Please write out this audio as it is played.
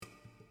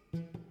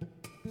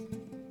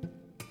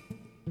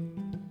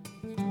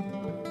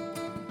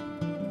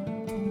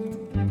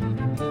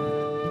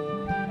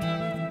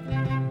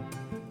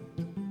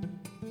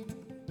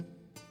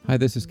Hi,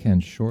 this is Ken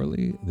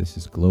Shorley. This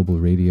is Global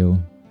Radio,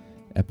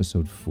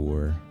 episode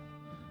 4,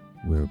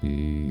 where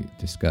we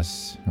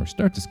discuss or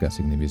start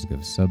discussing the music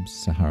of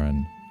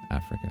Sub-Saharan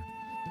Africa.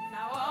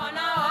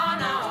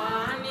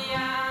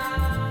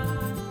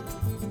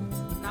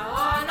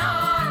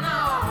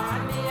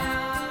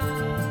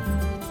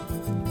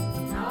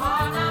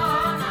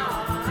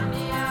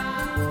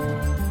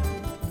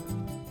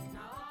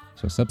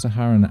 So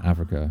Sub-Saharan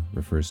Africa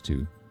refers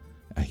to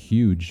a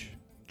huge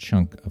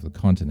chunk of the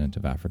continent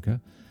of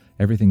Africa,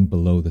 everything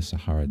below the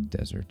Sahara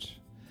Desert.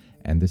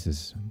 And this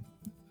is,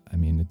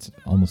 it's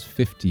almost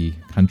 50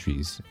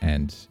 countries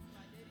and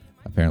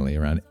apparently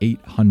around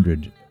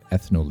 800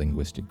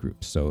 ethno-linguistic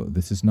groups. So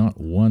this is not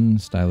one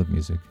style of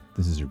music.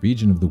 This is a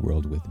region of the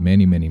world with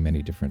many, many,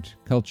 many different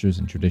cultures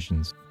and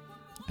traditions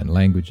and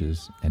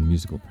languages and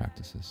musical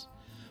practices.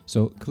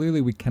 So clearly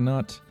we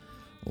cannot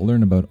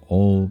learn about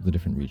all the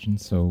different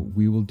regions. So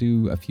we will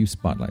do a few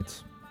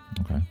spotlights.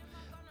 Okay.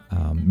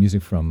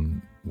 Music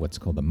from what's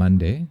called the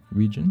Mande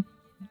region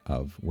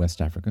of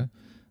West Africa,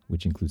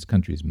 which includes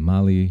countries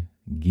Mali,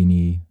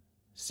 Guinea,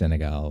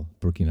 Senegal,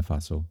 Burkina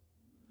Faso.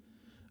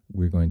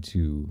 We're going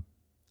to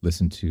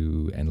listen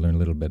to and learn a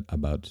little bit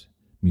about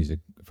music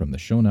from the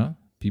Shona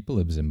people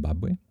of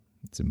Zimbabwe.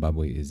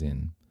 Zimbabwe is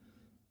in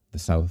the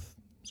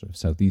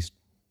southeast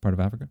part of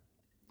Africa.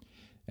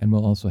 And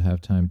we'll also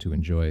have time to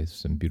enjoy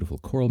some beautiful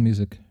choral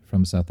music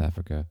from South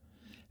Africa,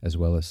 as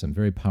well as some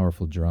very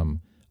powerful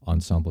drum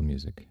ensemble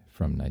music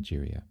from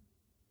Nigeria.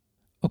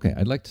 Okay,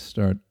 I'd like to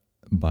start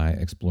by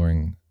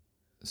exploring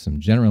some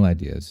general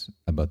ideas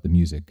about the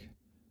music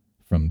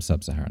from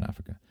Sub-Saharan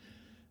Africa.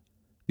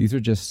 These are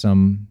just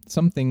some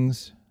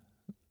things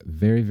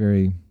very,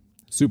 very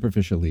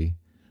superficially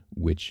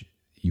which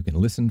you can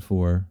listen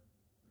for,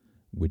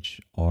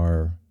 which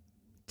are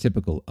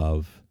typical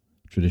of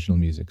traditional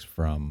musics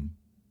from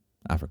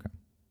Africa.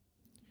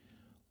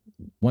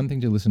 One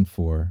thing to listen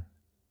for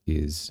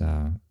is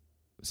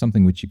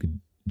something which you could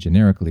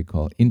generically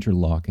call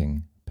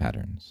interlocking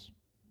patterns.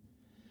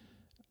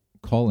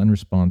 Call and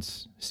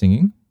response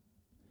singing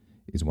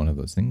is one of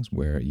those things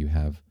where you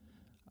have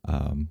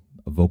a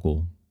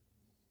vocal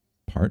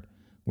part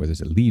where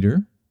there's a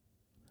leader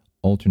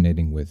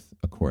alternating with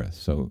a chorus.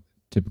 So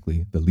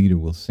typically the leader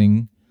will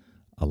sing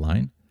a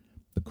line.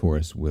 The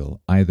chorus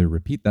will either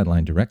repeat that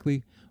line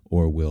directly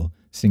or will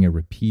sing a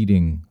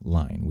repeating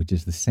line, which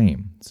is the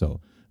same. So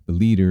the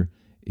leader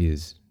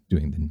is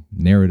doing the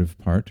narrative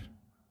part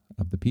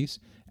of the piece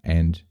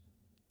and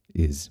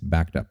is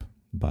backed up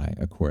by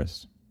a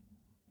chorus.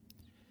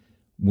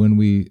 When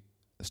we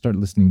start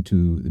listening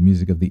to the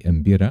music of the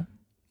mbira,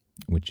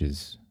 which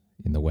is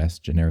in the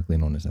West generically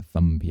known as a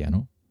thumb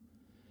piano,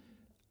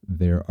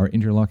 there are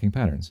interlocking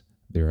patterns.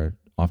 There are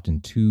often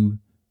two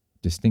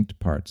distinct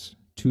parts.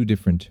 Two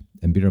different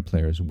mbira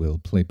players will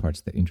play parts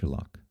that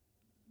interlock.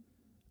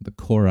 The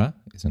kora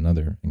is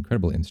another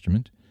incredible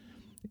instrument.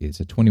 It's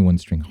a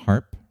 21-string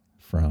harp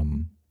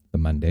from the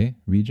Mande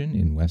region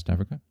in West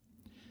Africa.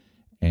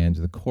 And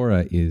the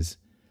kora is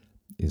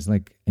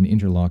like an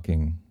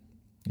interlocking,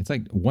 it's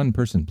like one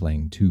person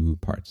playing two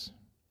parts.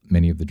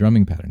 Many of the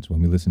drumming patterns,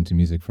 when we listen to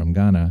music from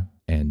Ghana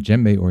and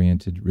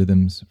djembe-oriented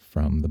rhythms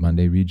from the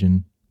Mande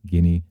region,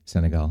 Guinea,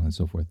 Senegal, and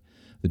so forth,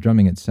 the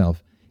drumming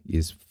itself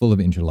is full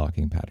of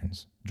interlocking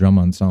patterns. Drum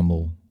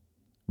ensemble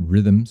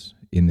rhythms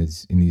in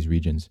these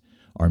regions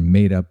are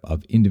made up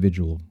of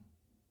individual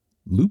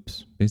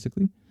loops,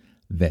 basically,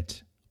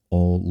 that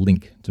all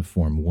link to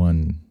form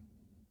one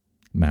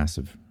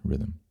massive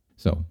rhythm.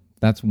 So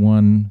that's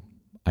one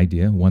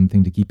idea, one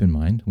thing to keep in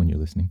mind when you're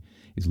listening,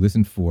 is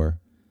listen for,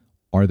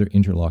 are there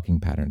interlocking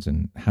patterns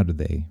and how do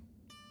they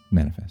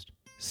manifest?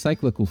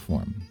 Cyclical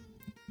form.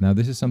 Now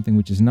this is something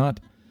which is not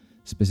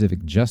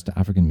specific just to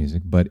African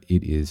music, but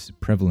it is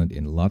prevalent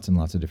in lots and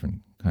lots of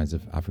different kinds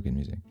of African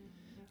music.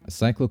 A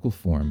cyclical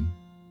form,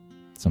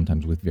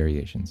 sometimes with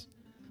variations.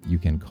 You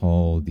can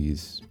call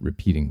these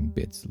repeating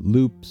bits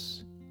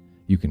loops.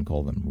 You can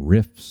call them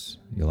riffs.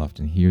 You'll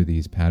often hear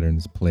these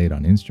patterns played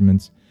on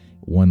instruments.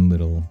 One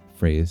little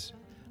phrase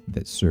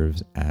that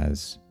serves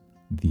as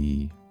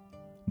the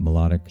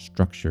melodic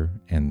structure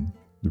and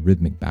the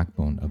rhythmic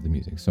backbone of the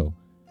music. So,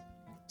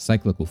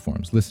 cyclical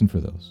forms, listen for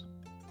those.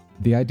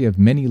 The idea of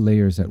many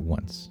layers at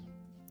once.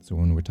 So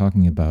when we're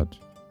talking about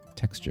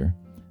texture,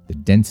 the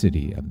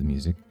density of the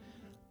music,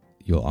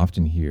 you'll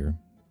often hear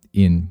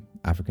in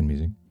African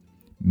music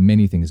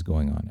many things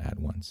going on at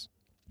once.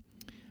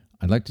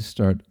 I'd like to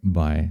start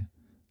by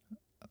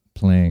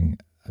playing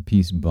a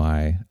piece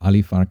by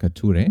Ali Farka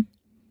Touré,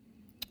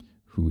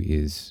 who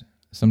is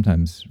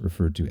sometimes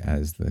referred to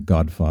as the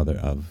godfather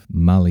of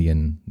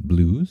Malian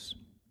blues.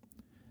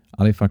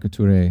 Ali Farka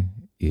Touré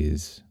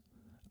is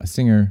a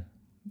singer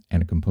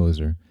and a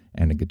composer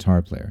and a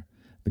guitar player.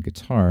 The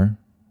guitar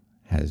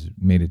has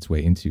made its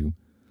way into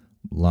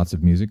lots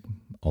of music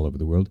all over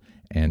the world,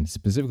 and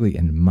specifically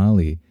in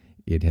Mali,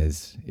 it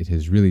has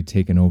really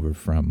taken over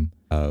from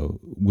a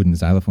wooden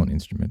xylophone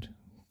instrument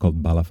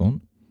called balafon,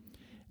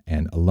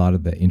 and a lot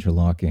of the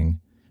interlocking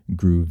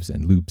grooves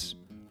and loops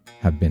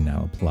have been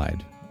now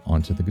applied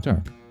onto the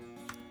guitar.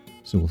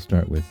 So we'll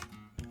start with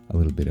a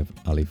little bit of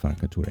Ali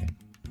Farka Touré.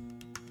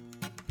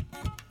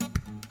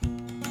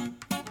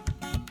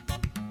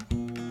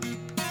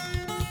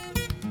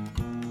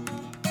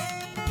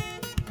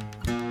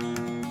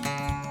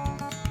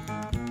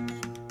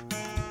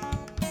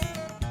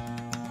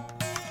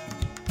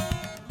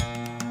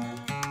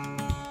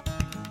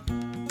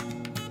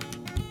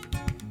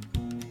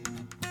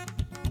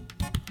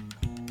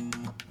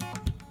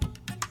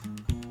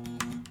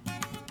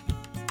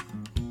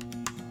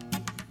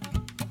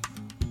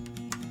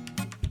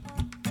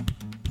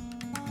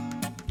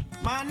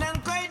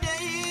 Manan koy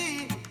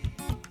dey,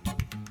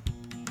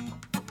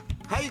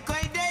 hay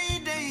koy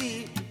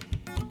dey,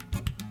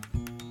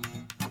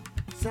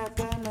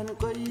 sakanan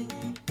koy, ni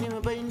me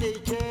bainde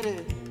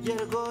chere,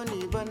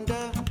 yergoni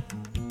banda,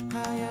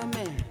 haya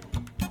me.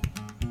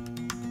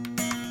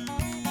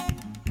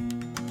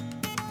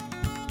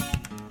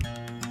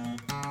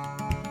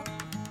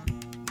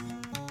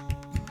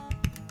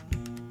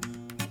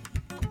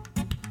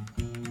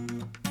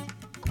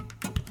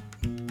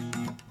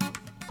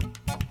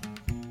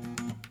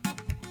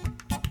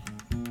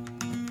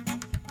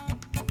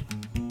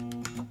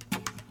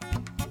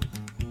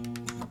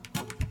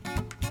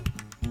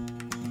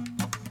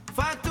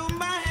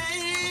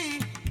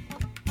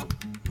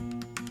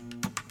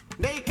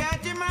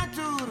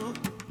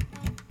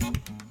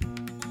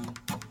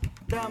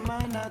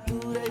 Damana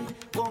turei,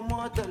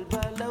 como tal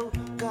balau,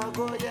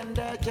 kago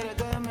yanda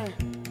charagame.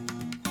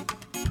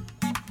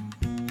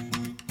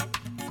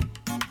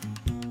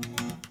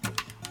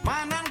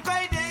 Manan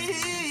koi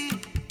dei,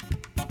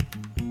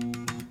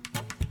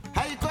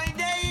 hay koi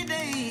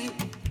dei.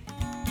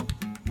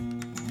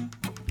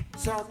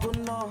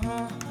 Sakuno ha,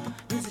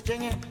 nisi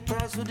chenge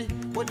tasudi,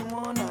 wadi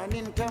mona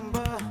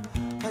nintamba,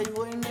 hay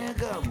wene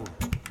gabu.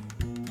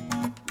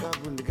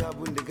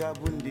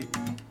 Gabundi.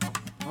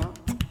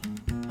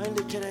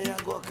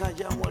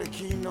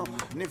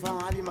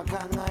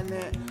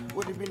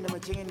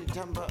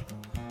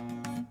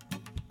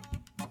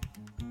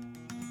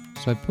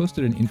 So I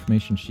posted an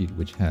information sheet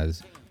which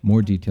has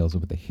more details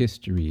about the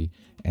history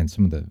and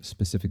some of the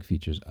specific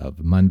features of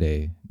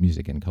Mande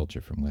music and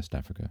culture from West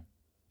Africa.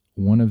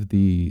 One of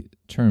the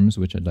terms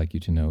which I'd like you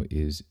to know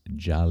is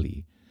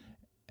jali.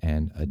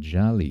 And a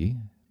jali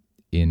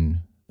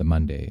in the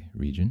Mande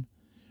region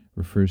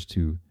refers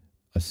to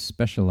a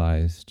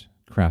specialized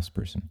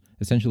craftsperson,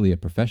 essentially a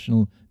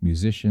professional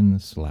musician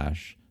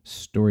slash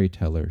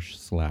storyteller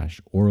slash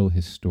oral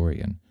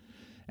historian.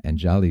 And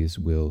jalis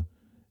will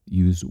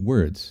use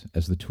words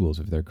as the tools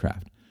of their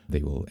craft.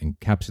 They will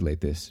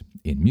encapsulate this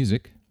in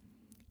music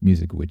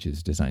which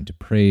is designed to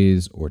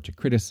praise or to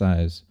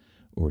criticize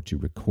or to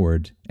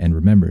record and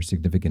remember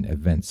significant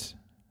events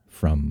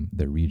from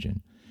the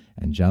region.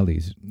 And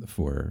jalis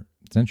for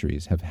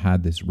centuries have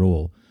had this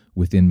role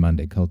within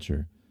Mande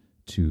culture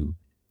to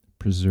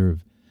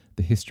preserve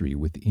the history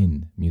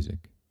within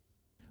music.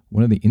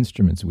 One of the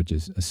instruments which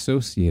is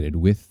associated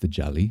with the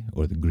jali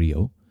or the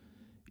griot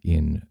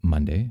in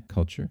Mande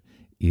culture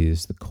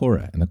is the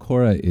kora. And the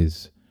kora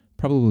is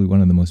probably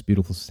one of the most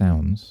beautiful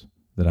sounds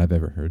that I've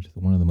ever heard,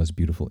 one of the most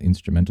beautiful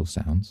instrumental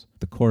sounds.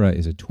 The kora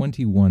is a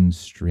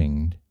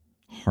 21-stringed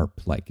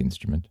harp-like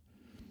instrument.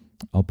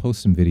 I'll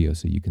post some videos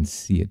so you can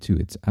see it too.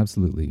 It's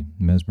absolutely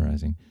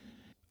mesmerizing.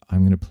 I'm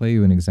going to play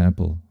you an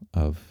example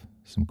of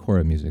some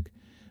kora music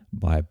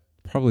by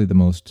probably the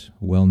most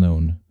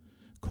well-known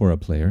kora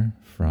player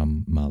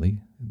from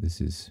Mali.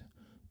 This is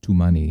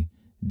Toumani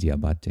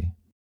Diabate.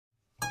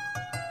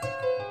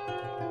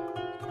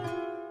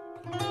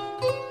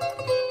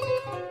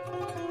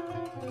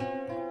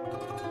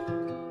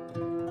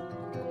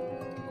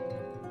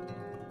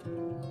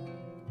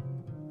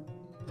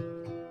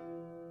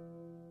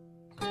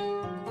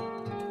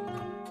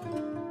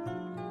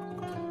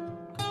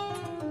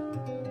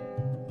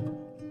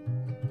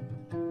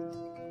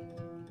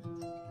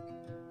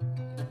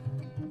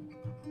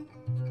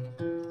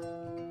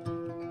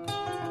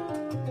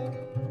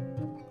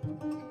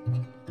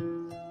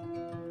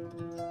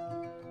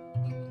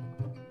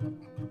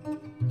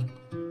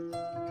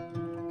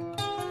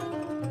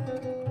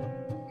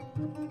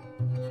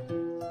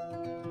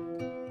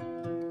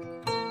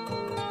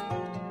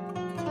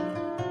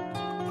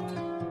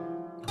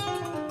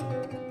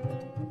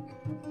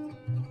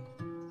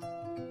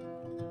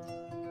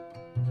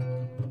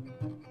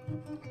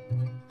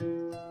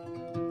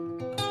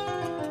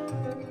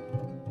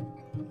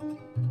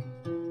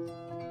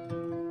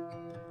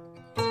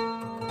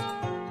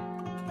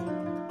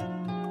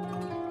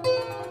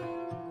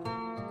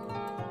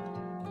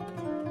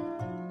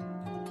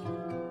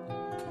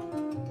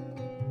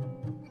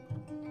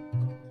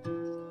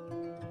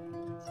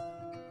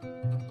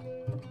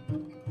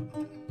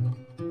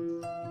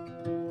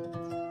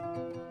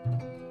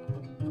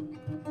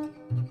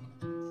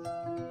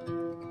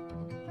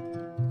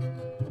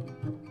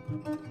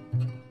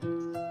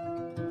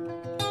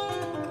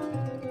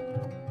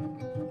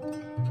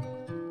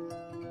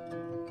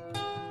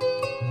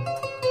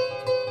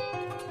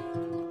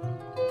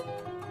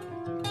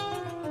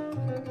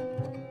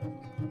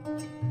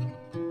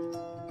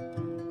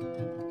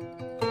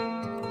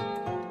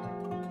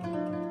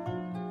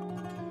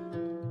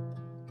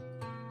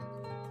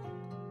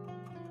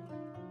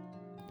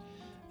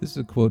 This is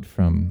a quote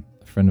from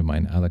a friend of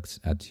mine, Alex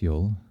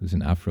Attiol, who's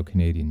an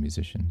Afro-Canadian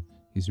musician.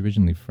 He's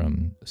originally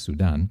from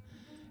Sudan,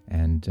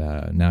 and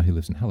now he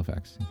lives in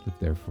Halifax. He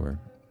lived there for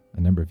a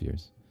number of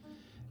years.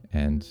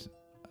 And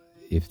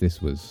if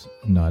this was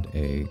not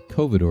a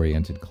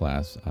COVID-oriented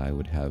class, I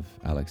would have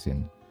Alex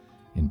in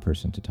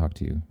person to talk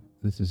to you.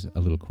 This is a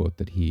little quote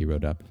that he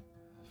wrote up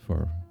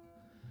for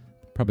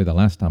probably the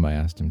last time I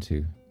asked him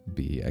to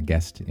be a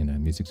guest in a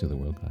Musics of the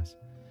World class.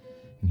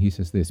 And he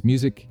says this: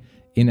 music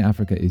in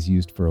Africa is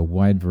used for a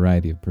wide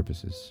variety of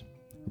purposes: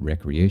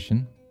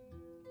 recreation,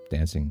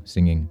 dancing,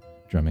 singing,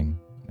 drumming,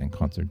 and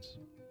concerts,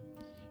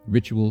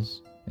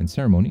 rituals and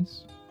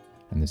ceremonies,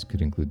 and this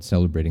could include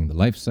celebrating the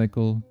life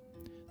cycle,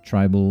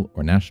 tribal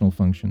or national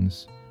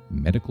functions,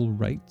 medical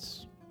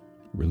rites,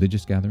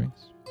 religious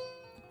gatherings,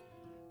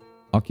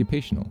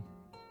 occupational,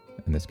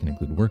 and this can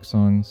include work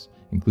songs,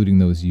 including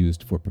those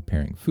used for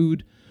preparing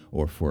food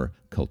or for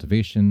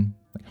cultivation,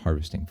 like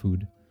harvesting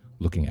food,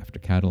 looking after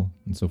cattle,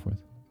 and so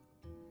forth.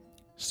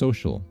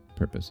 Social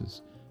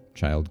purposes: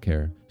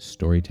 childcare,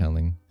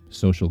 storytelling,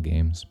 social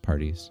games,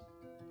 parties.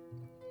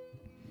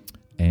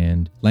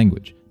 And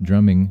language,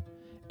 drumming,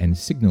 and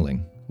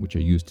signaling, which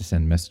are used to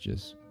send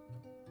messages.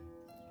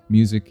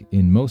 Music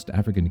in most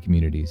African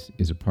communities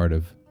is a part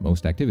of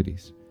most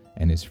activities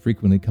and is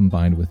frequently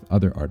combined with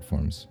other art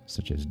forms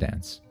such as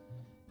dance.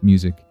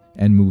 Music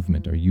and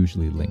movement are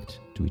usually linked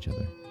to each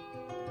other.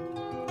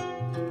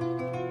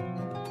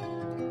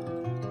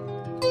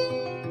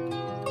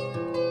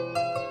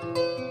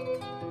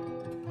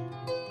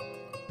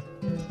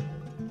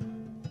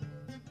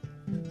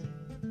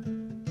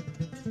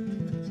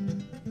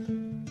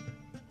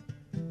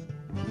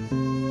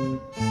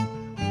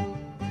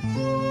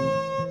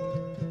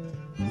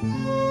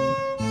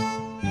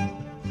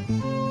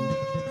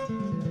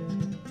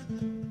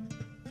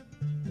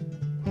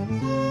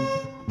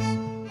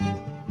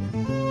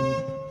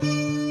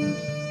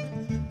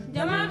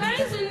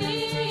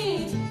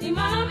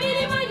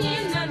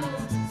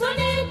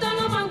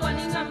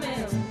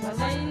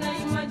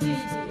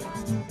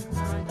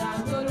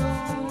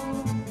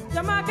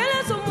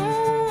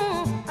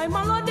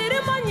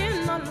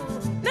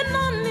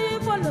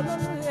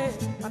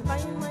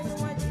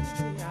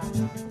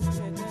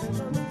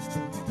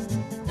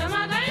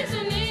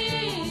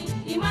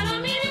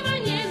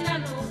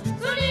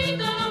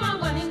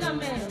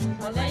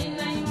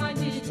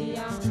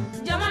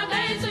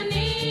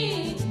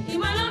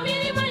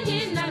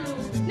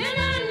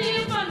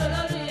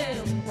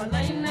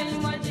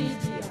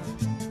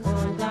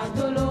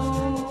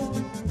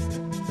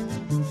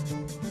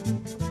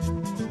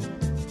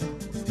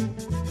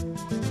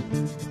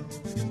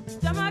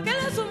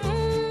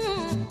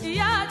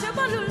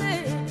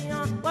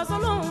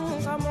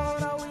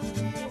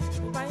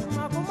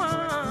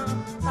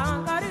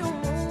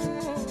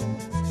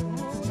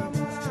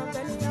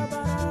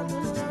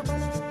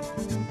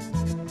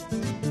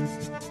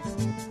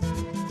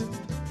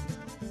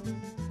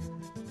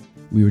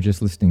 We were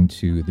just listening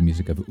to the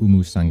music of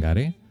Umu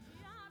Sangare,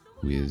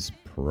 who is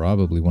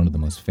probably one of the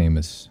most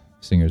famous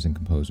singers and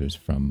composers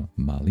from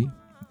Mali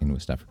in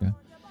West Africa.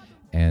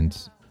 And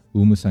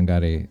Umu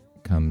Sangare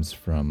comes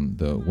from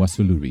the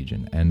Wasulu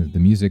region, and the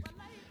music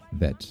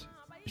that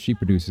she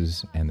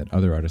produces and that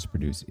other artists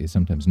produce is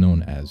sometimes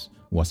known as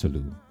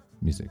Wasulu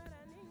music.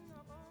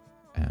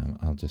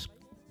 I'll just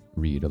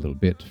read a little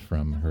bit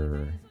from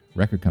her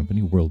record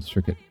company, World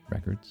Circuit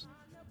Records.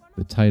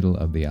 The title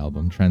of the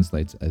album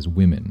translates as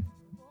Women,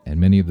 and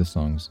many of the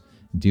songs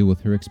deal with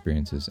her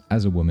experiences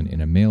as a woman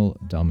in a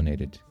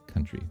male-dominated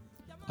country.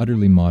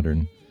 Utterly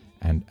modern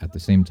and at the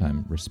same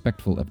time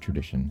respectful of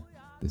tradition,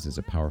 this is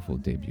a powerful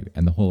debut.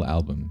 And the whole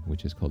album,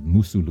 which is called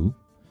Musulu,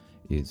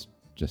 is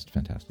just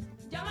fantastic.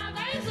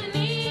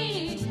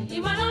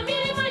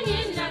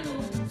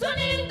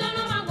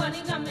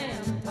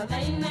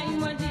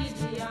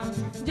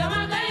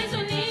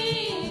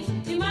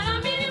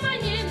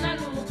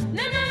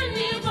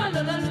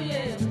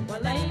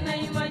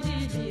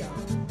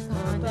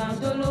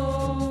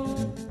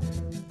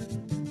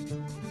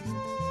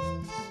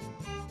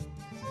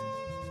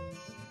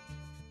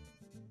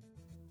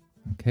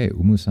 Okay,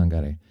 Umu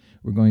Sangare.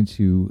 We're going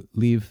to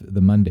leave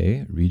the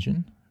Mande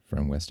region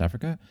from West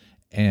Africa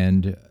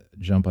and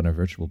jump on a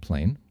virtual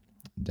plane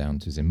down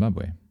to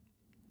Zimbabwe.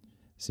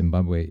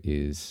 Zimbabwe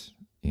is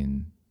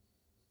in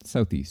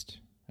Southeast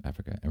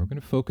Africa, and we're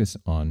going to focus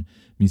on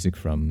music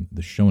from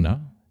the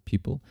Shona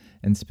people,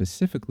 and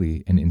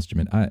specifically an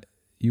instrument.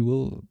 You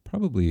will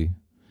probably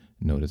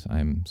notice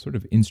I'm sort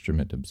of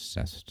instrument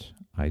obsessed.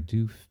 I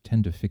do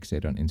tend to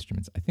fixate on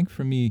instruments. I think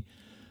for me,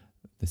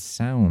 the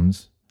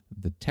sounds,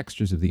 the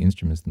textures of the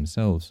instruments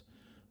themselves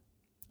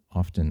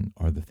often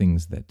are the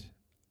things that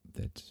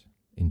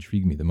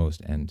intrigue me the most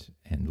and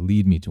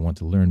lead me to want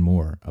to learn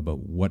more about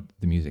what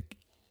the music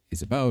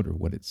is about or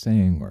what it's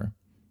saying. Or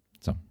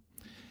so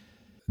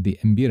the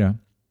mbira,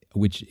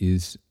 which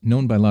is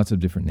known by lots of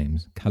different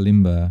names.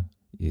 Kalimba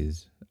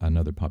is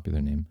another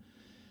popular name.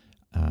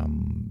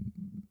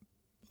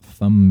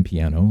 Thumb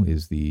piano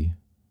is the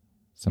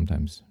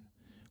sometimes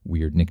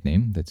weird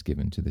nickname that's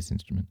given to this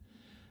instrument.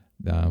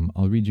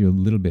 I'll read you a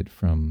little bit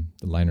from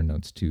the liner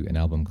notes to an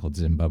album called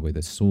Zimbabwe,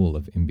 The Soul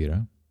of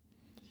Mbira.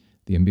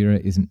 The mbira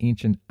is an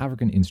ancient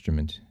African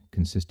instrument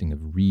consisting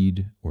of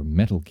reed or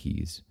metal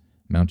keys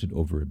mounted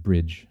over a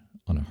bridge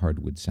on a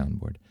hardwood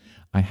soundboard.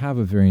 I have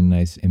a very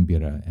nice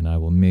mbira, and I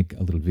will make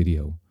a little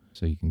video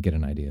so you can get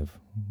an idea of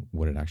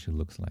what it actually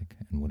looks like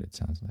and what it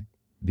sounds like.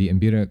 The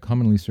mbira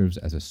commonly serves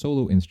as a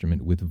solo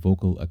instrument with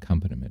vocal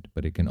accompaniment,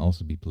 but it can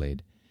also be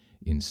played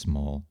in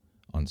small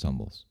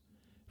ensembles.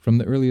 From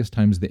the earliest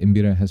times, the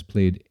mbira has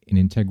played an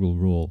integral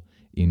role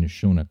in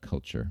Shona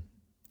culture.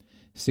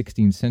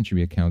 16th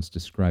century accounts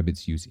describe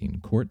its use in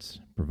courts,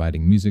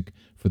 providing music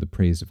for the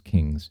praise of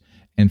kings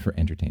and for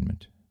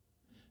entertainment.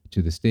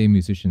 To this day,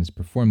 musicians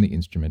perform the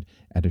instrument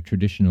at a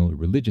traditional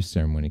religious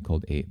ceremony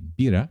called a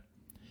bira,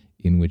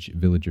 in which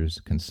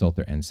villagers consult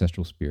their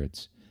ancestral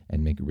spirits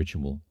and make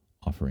ritual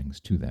offerings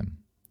to them.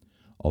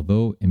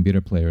 Although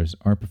mbira players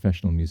are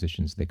professional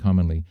musicians, they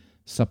commonly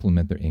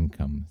supplement their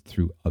income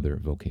through other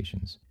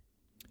vocations,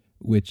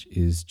 which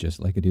is just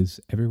like it is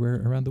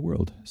everywhere around the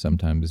world.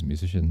 Sometimes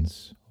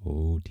musicians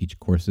teach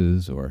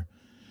courses or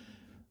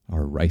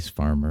are rice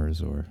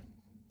farmers or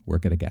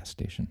work at a gas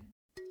station.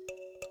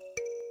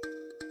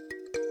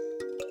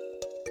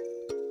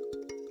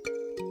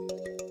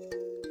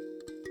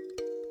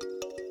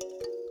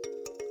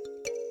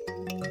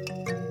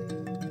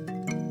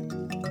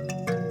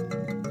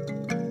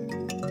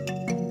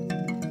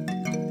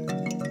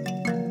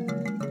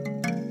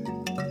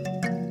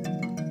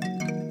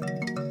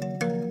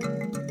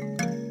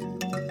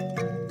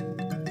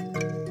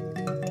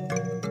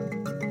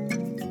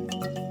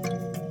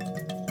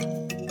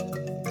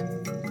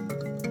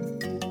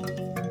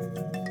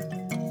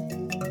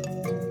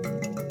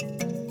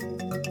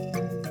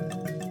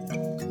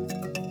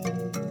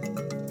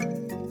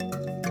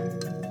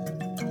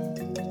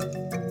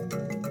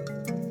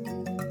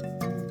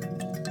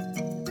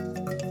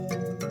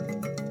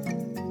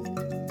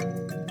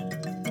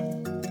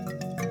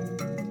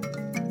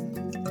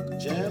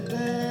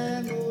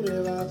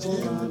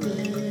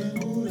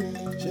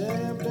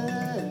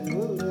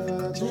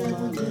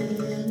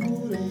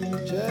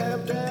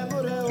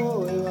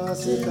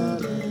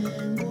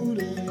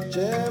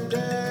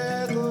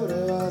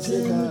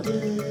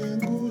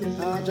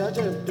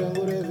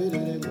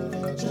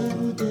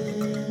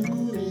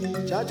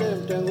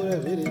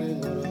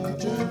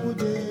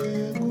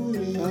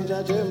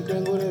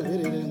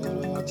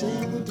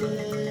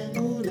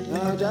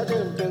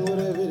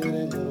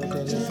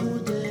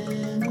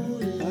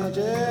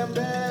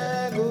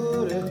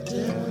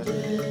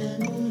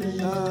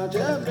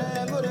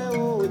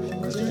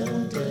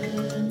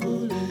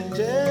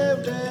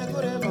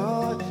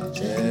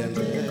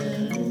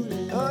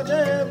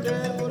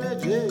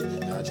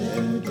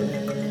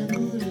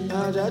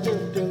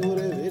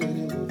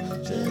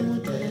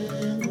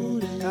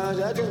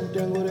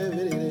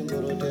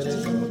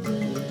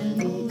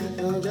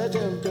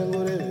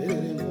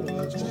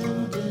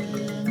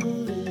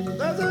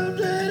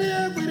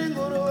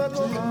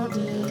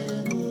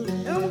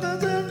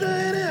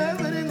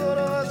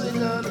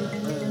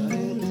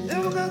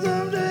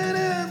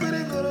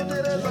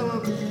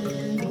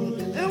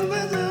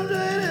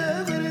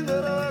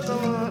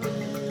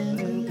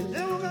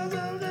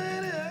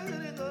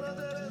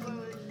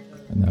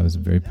 And that was a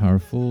very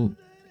powerful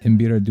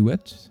mbira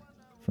duet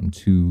from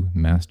two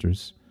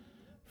masters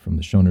from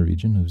the Shona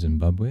region of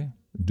Zimbabwe,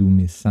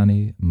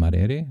 Dumisani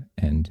Marere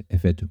and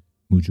Efet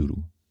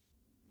Mujuru.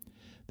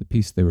 The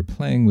piece they were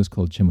playing was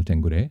called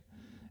Chemutengure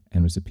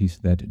and was a piece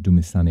that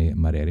Dumisani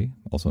Marere,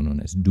 also known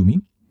as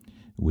Dumi,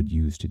 would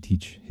use to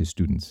teach his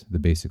students the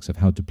basics of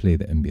how to play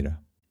the mbira.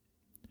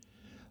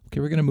 Okay,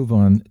 we're going to move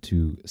on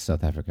to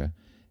South Africa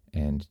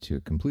and to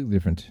a completely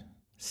different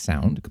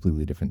sound, a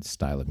completely different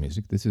style of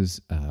music. This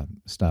is a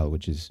style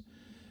which is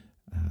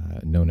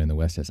known in the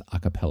West as a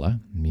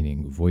cappella,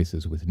 meaning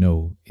voices with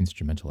no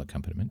instrumental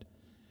accompaniment.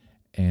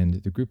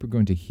 And the group we're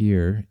going to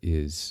hear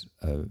is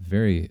a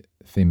very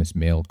famous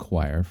male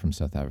choir from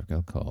South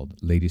Africa called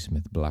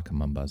Ladysmith Black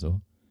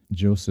Mambazo.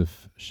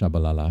 Joseph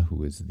Shabalala,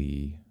 who is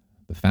the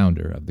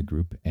founder of the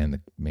group and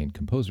the main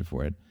composer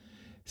for it,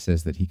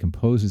 says that he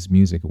composes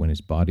music when his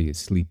body is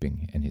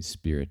sleeping and his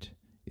spirit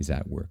is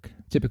at work.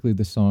 Typically,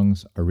 the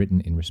songs are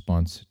written in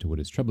response to what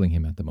is troubling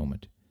him at the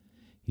moment.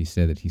 He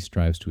said that he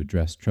strives to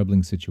address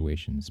troubling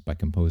situations by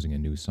composing a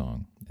new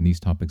song, and these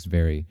topics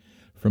vary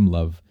from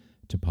love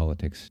to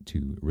politics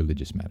to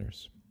religious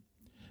matters.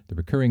 The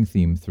recurring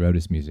theme throughout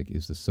his music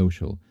is the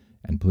social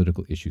and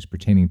political issues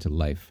pertaining to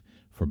life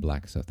for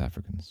Black South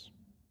Africans.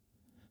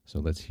 So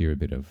let's hear a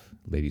bit of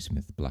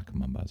Ladysmith Black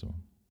Mambazo.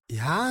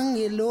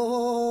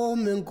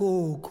 Yangilome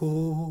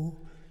nkukhu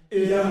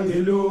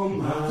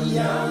Iyangiluma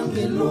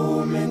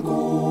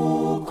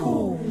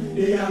nkukhu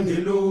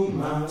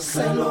Iyangiluma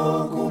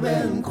selokhu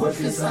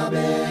bengikhohlisa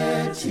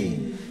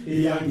bethi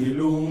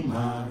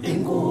Iyangiluma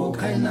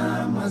inkukhu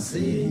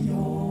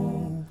ayinamazinyo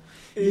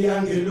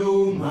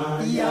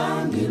Iyangiluma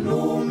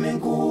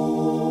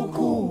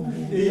nkukhu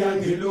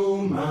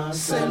iyangiluma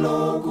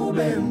seloku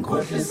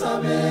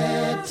bengikhohlisa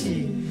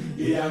bethi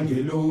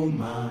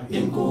iyangiluma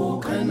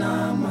inkukhu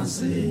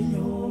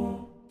enamazinyo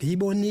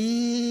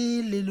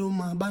ngibonile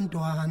iluma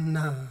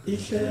abantwana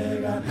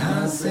ihleka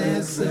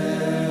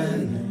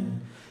nasekuseni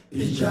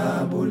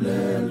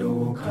ijabulela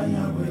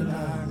ukukhanya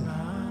kwelanga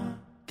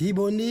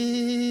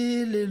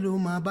ngibonile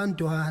iluma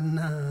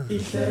abantwana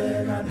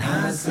ihleka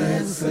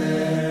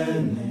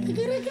nasekuseni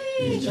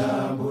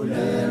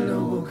ijabulela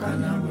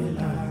ukukhanya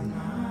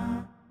kwelanga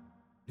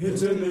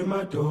ithini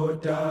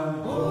madoda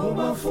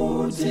ngoba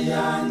futhi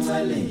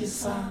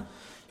yancelisa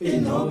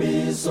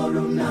inobiso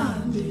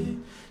lumnandi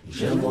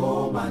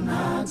njengoba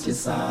nathi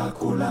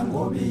sakhula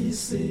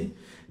ngobisi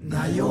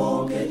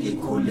nayo-ke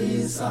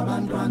ikhulisa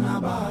abantwana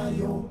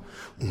bayo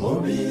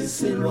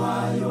ngobisi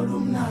lwayo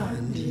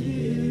lumnandi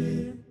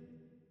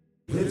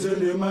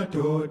ithini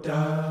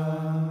madoda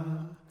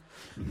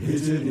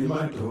ithini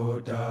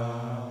madoda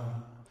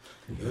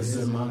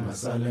yosemanga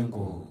sale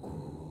nkukhu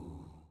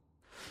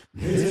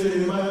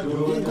ithini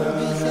madoda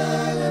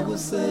ihlele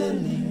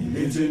kuseni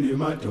ithini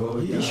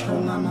madoda isho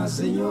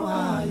ngamazinyo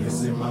ayo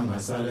yosemanga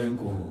sale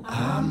nkukhu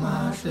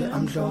amahle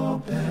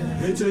amhlophe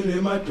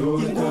ithini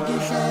madoda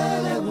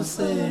ihlele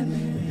kuseni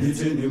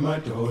ithini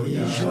madoda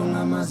isho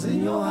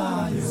ngamazinyo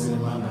ayo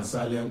yosemanga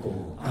sale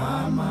nkukhu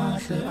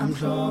amahle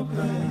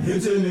amhlophe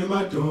ithini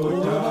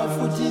madoda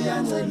futhi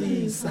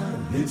yancelisa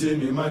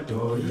ithini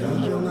madoda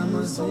isho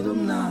ngamazinyo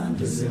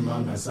mnandi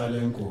yosemanga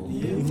sale nkukhu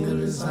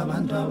incelisa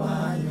abantu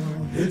abayo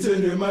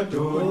ithini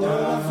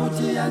madoda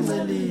futhi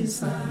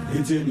yancelisa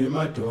ithini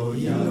madoda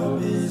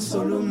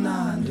ilobiso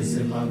lumnandi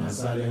yosemanga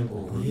sale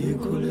nkukhu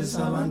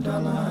ikhulisa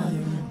abantwana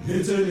bayo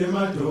ithini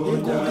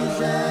madoda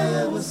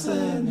ihlele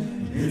kuseni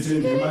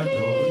ithini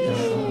madoda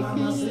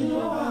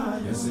ngamazinyo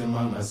ayo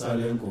yosemanga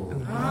sale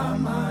nkukhu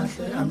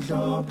amahle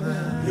amhlophe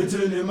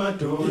ithini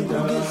madoda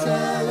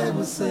ihlele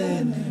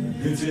kuseni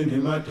ithini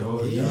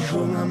madoda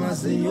isho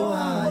ngamazinyo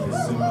ayo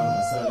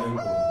yosemanga sale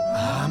nkukhu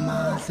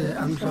amahle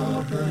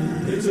amhlophe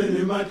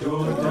ithini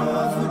madoda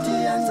futhi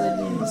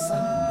yancelisa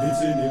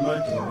ithini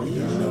madoda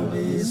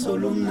ilobiso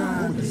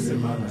lumnandi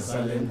yosemanga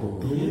sale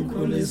nkukhu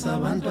ikhulisa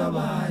abantu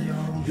abayo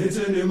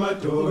ithini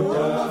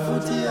madoda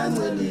futhi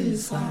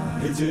yancelisa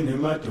ithini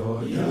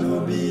madoda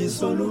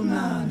ilobiso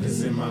lumnandi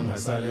yosemanga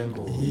sale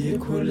nkukhu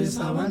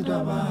ikhulisa abantu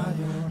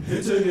abayo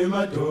ithini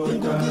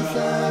madoda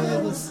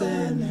ihlele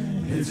kuseni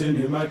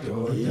ithini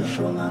madoda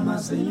isho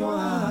ngamazinyo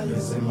ayo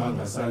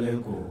yosemanga sale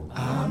nkukhu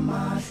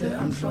amahle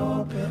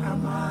amhlophe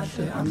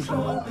amahle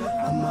amhlophe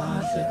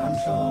amahle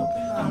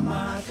amhlophe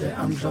amahle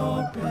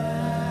amhlophe.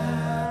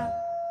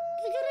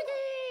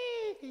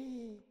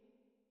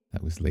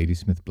 That was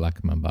Ladysmith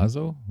Black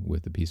Mambazo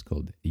with a piece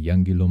called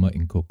Yangiloma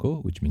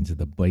Inkoko, which means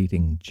the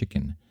biting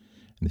chicken.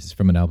 And this is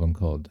from an album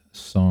called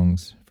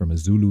Songs from a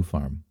Zulu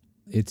Farm.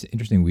 It's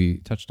interesting, we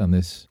touched on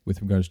this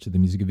with regards to the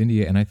music of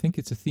India, and I think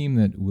it's a theme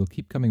that we'll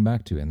keep coming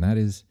back to, and that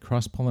is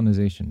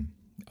cross-pollination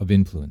of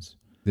influence.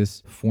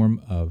 This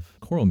form of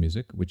choral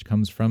music, which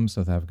comes from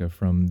South Africa,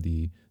 from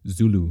the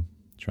Zulu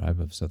tribe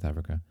of South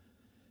Africa,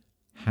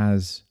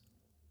 has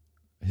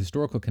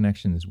historical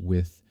connections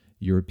with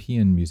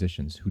European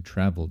musicians who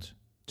traveled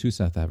to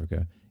South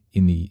Africa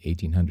in the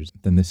 1800s.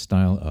 Then this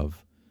style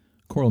of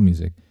choral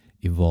music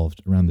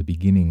evolved around the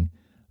beginning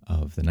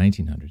of the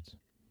 1900s.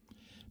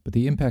 But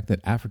the impact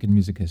that African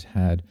music has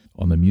had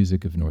on the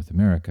music of North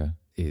America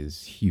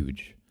is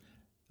huge.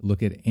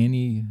 Look at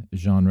any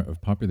genre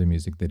of popular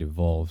music that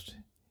evolved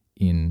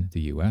in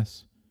the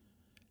US,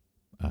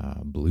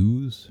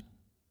 blues,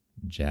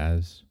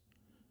 jazz,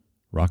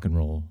 rock and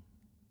roll,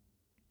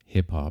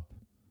 hip-hop,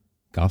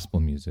 gospel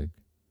music,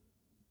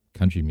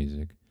 country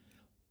music.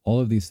 All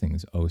of these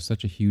things owe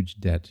such a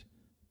huge debt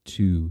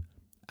to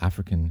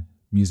African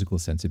musical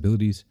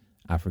sensibilities,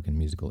 African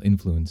musical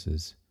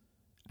influences,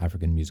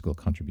 African musical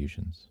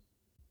contributions.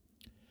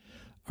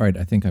 All right,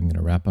 I think I'm going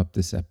to wrap up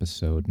this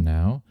episode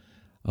now.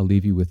 I'll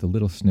leave you with a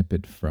little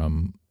snippet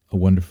from a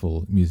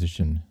wonderful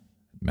musician,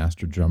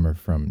 master drummer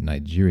from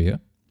Nigeria,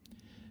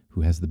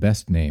 who has the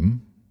best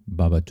name,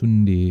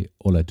 Babatunde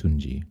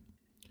Olatunji.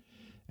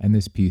 And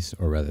this piece,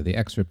 or rather the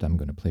excerpt I'm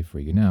going to play for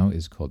you now,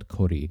 is called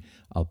Kori.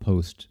 I'll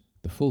post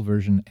the full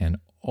version and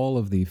all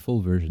of the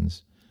full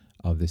versions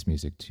of this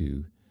music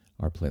to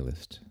our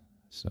playlist.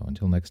 So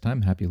until next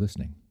time, happy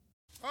listening.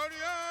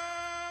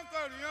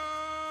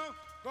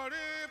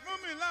 Kori fún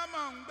mi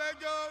lámà ń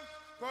gbẹ́jọ́.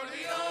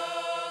 Kori ó,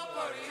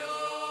 kori ó.